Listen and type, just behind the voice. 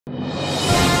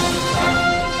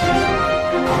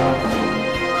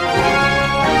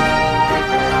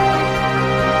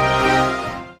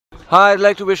Hi, I'd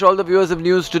like to wish all the viewers of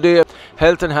News Today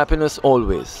health and happiness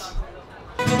always.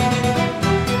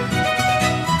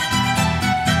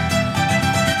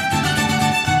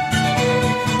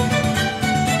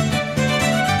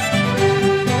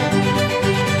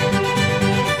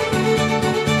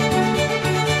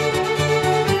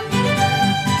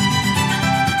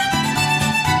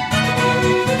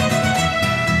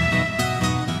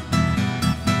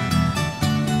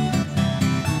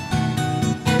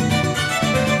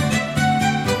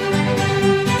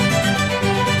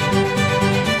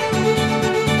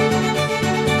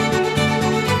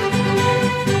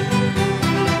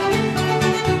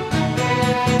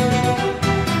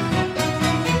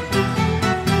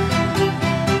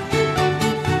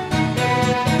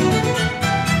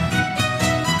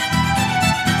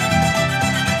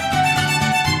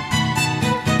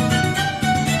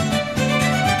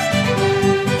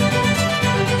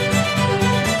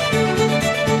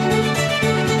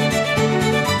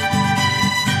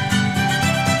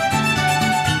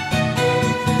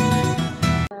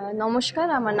 নমস্কার,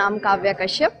 আমার নাম কাব্যা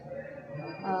কাশ্যপ।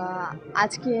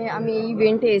 আজকে আমি এই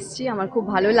ইভেন্টে এসেছি, আমার খুব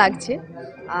ভালো লাগছে।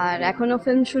 আর এখনও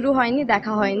ফিল্ম শুরু হয়নি,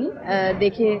 দেখা হয়নি,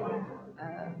 দেখে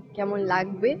কেমন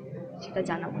লাগবে সেটা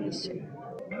জানাবো নিশ্চয়ই।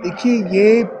 देखिए, ये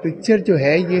पिक्चर जो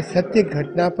है ये सत्य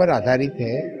घटना पर आधारित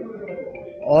है।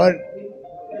 और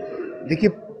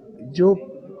देखिए, जो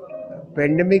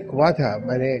पेंडेमिक हुआ था,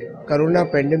 माने कोरोना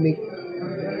पेंडेमिक,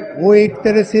 वो एक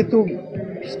तरह से तो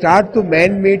स्टार्ट तो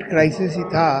मैन मेड क्राइसिस ही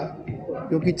था,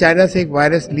 क्योंकि चाइना से एक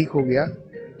वायरस लीक हो गया,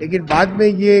 लेकिन बाद में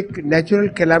ये एक नेचुरल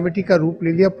कैलामिटी का रूप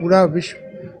ले लिया। पूरा विश्व,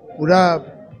 पूरा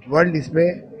वर्ल्ड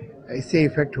इससे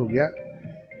इफेक्ट हो गया।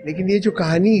 लेकिन ये जो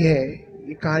कहानी है,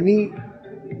 ये कहानी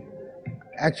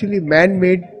एक्चुअली मैन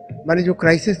मेड, माने जो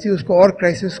क्राइसिस थी उसको और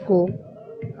क्राइसिस को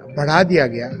बढ़ा दिया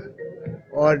गया,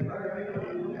 और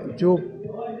जो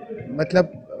मतलब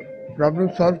प्रॉब्लम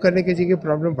सॉल्व करने की जगह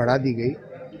प्रॉब्लम बढ़ा दी गई।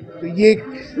 तो ये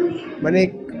माने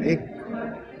एक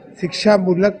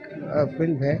शिक्षामूलक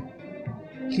फिल्म है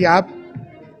कि आप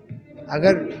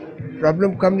अगर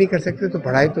प्रॉब्लम कम नहीं कर सकते तो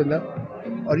बढ़ाए तो ना।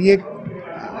 और ये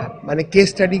माने केस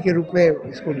स्टडी के रूप में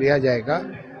इसको लिया जाएगा।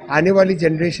 आने वाली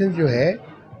जनरेशन जो है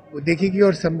वो देखेगी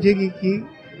और समझेगी कि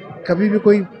कभी भी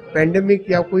कोई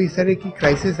पैंडेमिक या कोई इस तरह की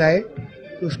क्राइसिस आए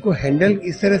तो उसको हैंडल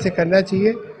इस तरह से करना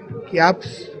चाहिए कि आप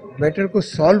मैटर को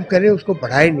सॉल्व करें, उसको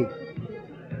बढ़ाए नहीं।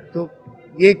 तो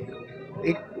ये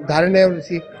एक उदाहरण है। और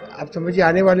इसी आप समझिए,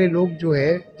 आने वाले लोग जो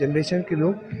है, जनरेशन के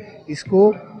लोग, इसको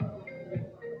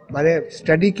माने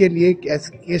स्टडी के लिए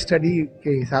केस स्टडी के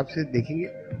हिसाब से देखेंगे।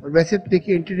 और वैसे तो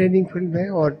देखिए, एंटरटेनिंग फिल्म है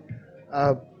और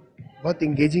बहुत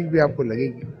इंगेजिंग भी आपको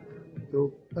लगेगी। तो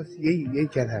बस यही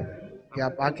कहना है कि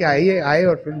आप आके आए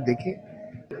और फिल्म देखें।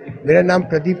 मेरा नाम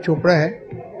प्रदीप चोपड़ा है।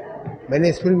 मैंने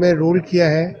इस फिल्म में रोल किया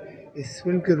है। इस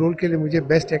फिल्म के रोल के लिए मुझे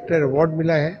बेस्ट एक्टर अवार्ड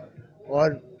मिला है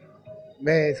और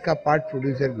मैं इसका पार्ट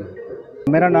प्रोड्यूसर भी हूँ।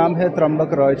 मेरा नाम है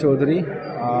त्रंबक रॉय चौधरी।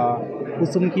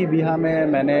 कुसुम की बियाह में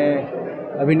मैंने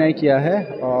अभिनय किया है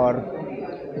और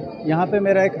यहाँ पे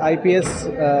मेरा एक IPS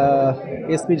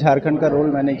SP झारखंड का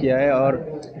रोल मैंने किया है।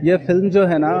 और ये फिल्म जो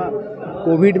है ना,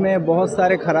 कोविड में बहुत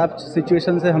सारे ख़राब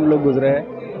सिचुएशन से हम लोग गुजरे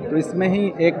हैं। तो इसमें ही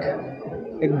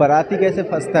एक बाराती कैसे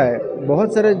फंसता है,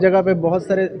 बहुत सारे जगह पे बहुत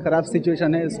सारे ख़राब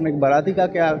सिचुएशन है, इसमें एक बाराती का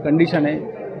क्या कंडीशन है,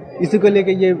 इसी को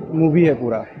लेके ये मूवी है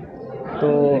पूरा। तो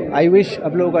आई विश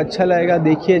आप लोगों को अच्छा लगेगा,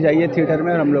 देखिए, जाइए थिएटर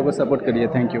में और हम लोगों को सपोर्ट करिए।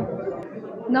 Thank you.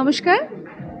 नमस्कार,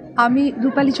 আমি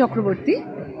রূপালী চক্রবর্তী।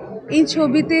 এই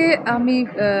ছবিতে আমি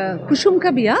কুসুম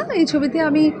কা বিয়াহ, এই ছবিতে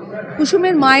আমি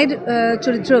কুসুমের মায়ের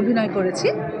চরিত্রে অভিনয় করেছি।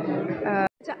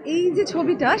 এই যে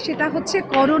ছবিটা, সেটা হচ্ছে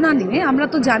করোনা নিয়ে। আমরা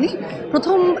তো জানি,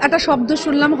 প্রথম একটা শব্দ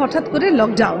শুনলাম হঠাৎ করে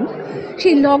লকডাউন।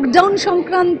 সেই লকডাউন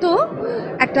সংক্রান্ত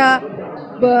একটা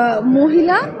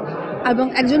মহিলা এবং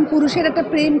একজন পুরুষের একটা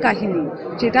প্রেম কাহিনী,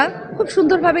 যেটা খুব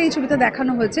সুন্দরভাবে এই ছবিতে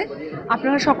দেখানো হয়েছে।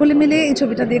 আপনারা সকলে মিলে এই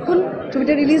ছবিটা দেখুন।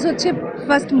 ছবিটা রিলিজ হচ্ছে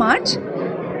 1 মার্চ।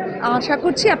 आशा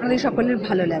করছি আপনাদের সকলের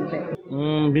ভালো লাগবে।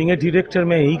 बीइंग ए डायरेक्टर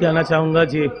मैं यही कहना चाहूँगा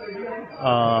कि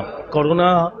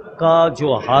कोरोना का जो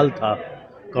हाल था,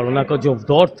 कोरोना का जो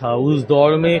दौर था, उस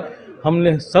दौर में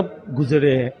हमने सब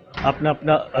गुजरे हैं। अपना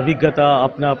अपना अभिज्ञता,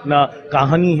 अपना अपना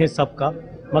कहानी है सबका।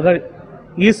 मगर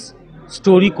इस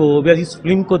स्टोरी को या इस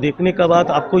फिल्म को देखने के बाद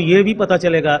आपको ये भी पता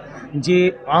चलेगा कि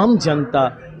आम जनता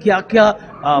क्या क्या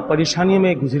परेशानी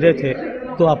में गुजरे थे,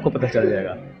 तो आपको पता चल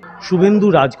जाएगा। शुभेंदु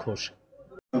राज Ghosh.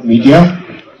 Media,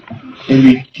 where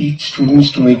we teach students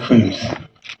to make films.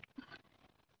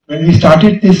 When we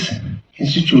started this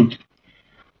institute,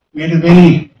 we had a very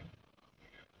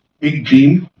big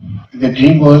dream. The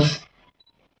dream was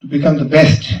to become the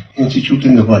best institute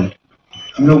in the world.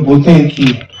 हम लोग बोलते हैं कि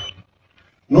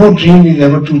no dream is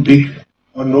ever too big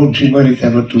or no dreamer is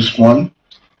ever too small.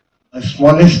 A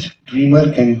smallest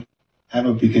dreamer can have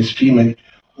a biggest dream, and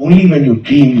only when you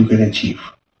dream you can achieve.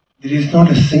 There is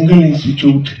not a single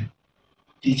institute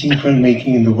teaching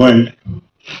filmmaking in the world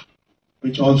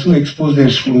which also expose their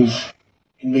students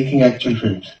in making actual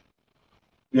films.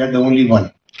 We are the only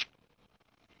one.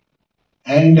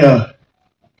 And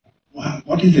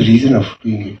what is the reason of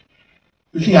doing it?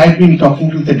 You see, I've been talking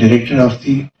to the director of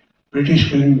the British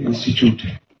Film Institute,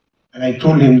 and I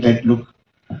told him that, look,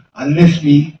 unless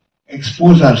we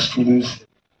expose our students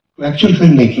to actual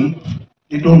filmmaking,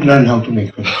 they don't learn how to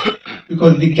make film.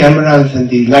 Because the cameras and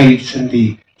the lights and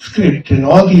the script and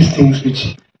all these things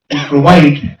which we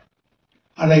provide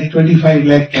are like 25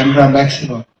 lakh camera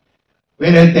maximum.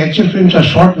 Whereas the actual films are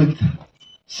shot with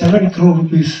 7 crore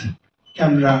rupees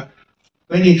camera,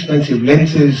 very expensive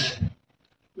lenses,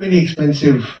 very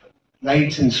expensive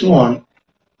lights and so on.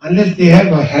 Unless they have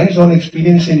a hands-on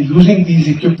experience in using these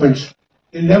equipments,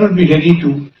 they'll never be ready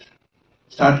to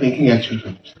start making actual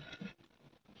films.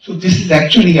 So this is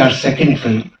actually our second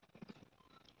film.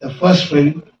 The first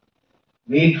film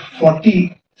made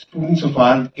 40 students of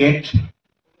ours get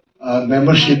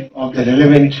membership of the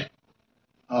relevant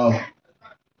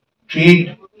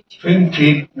film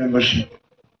trade membership.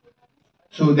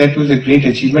 So that was a great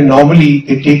achievement. Normally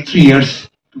they take 3 years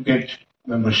to get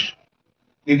membership.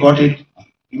 They got it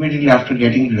immediately after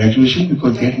getting graduation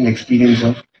because they had an experience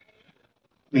of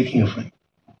making a film.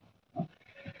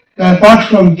 Now, apart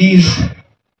from these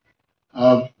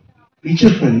feature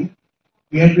films,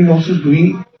 we had been also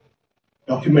doing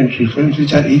documentary films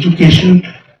which are educational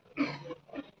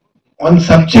on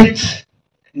subjects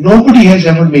nobody has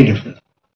ever made a film.